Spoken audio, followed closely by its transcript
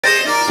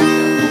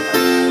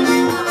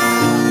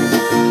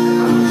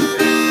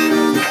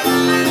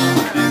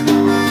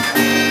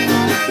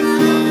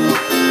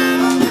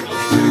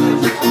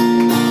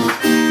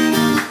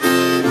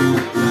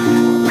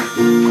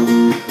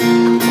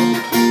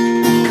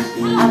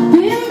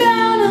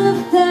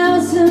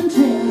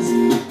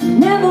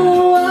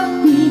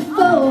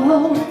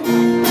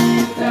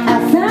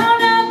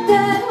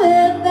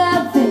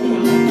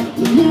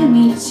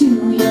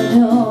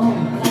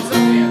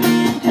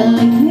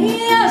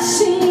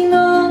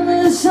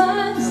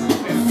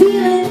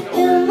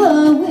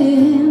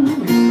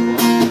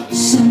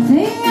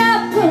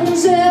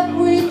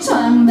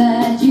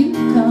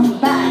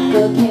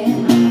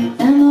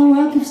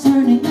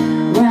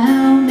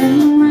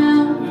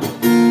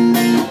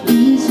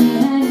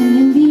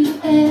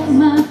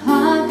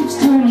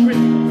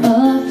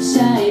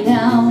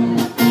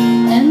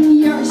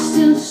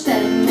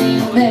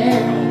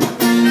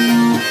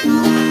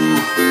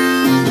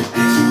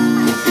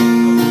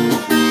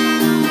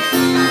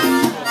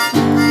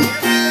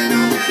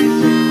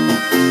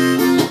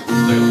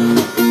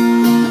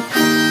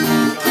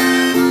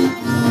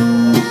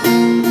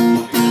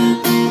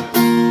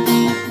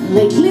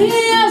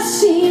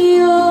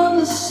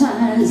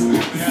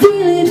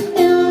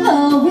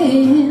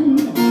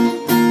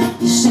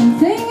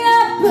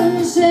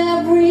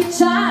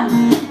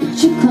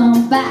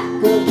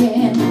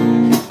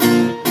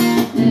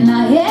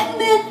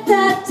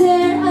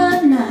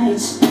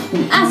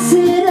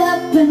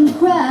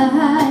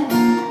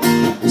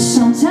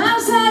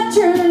Sometimes I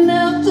turn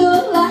out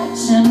the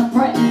lights and I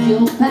pray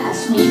you'll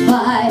pass me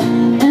by,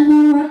 and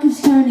the rock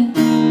is turning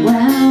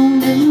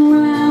round and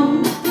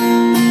round.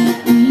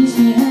 Leaves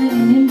me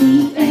hanging in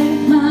the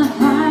air. My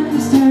heart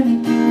is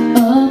turning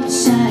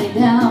upside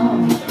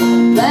down.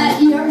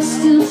 But you're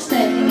still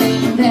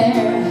standing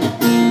there.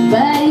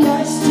 But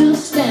you're still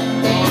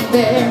standing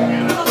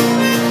there.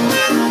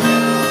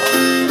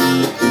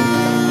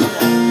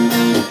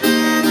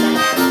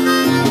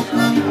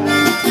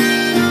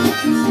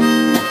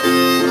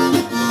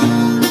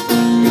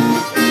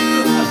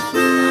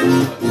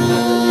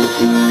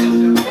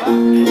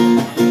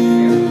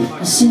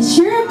 Since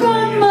you're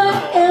gone,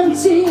 my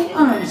empty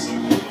arms,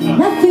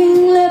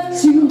 nothing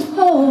left to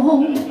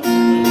hold.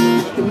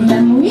 The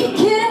memory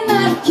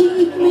cannot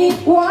keep me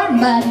warm,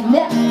 but it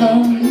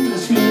never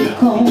leaves me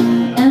cold.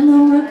 And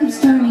the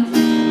record's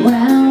turning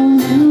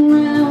round and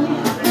round,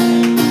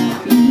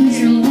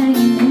 leaves me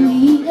hanging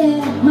in the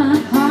air. My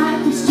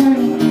heart is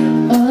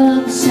turning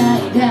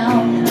upside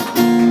down,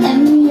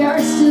 and you're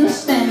still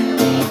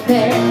standing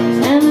there.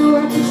 And the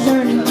record's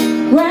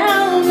turning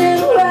round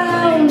and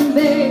round,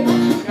 babe.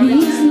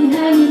 Leaves me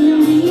hanging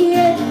in the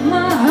air.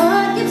 My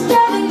heart keeps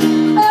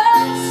turning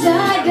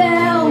upside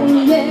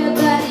down, yeah,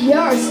 but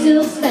you're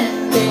still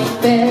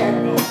standing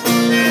there.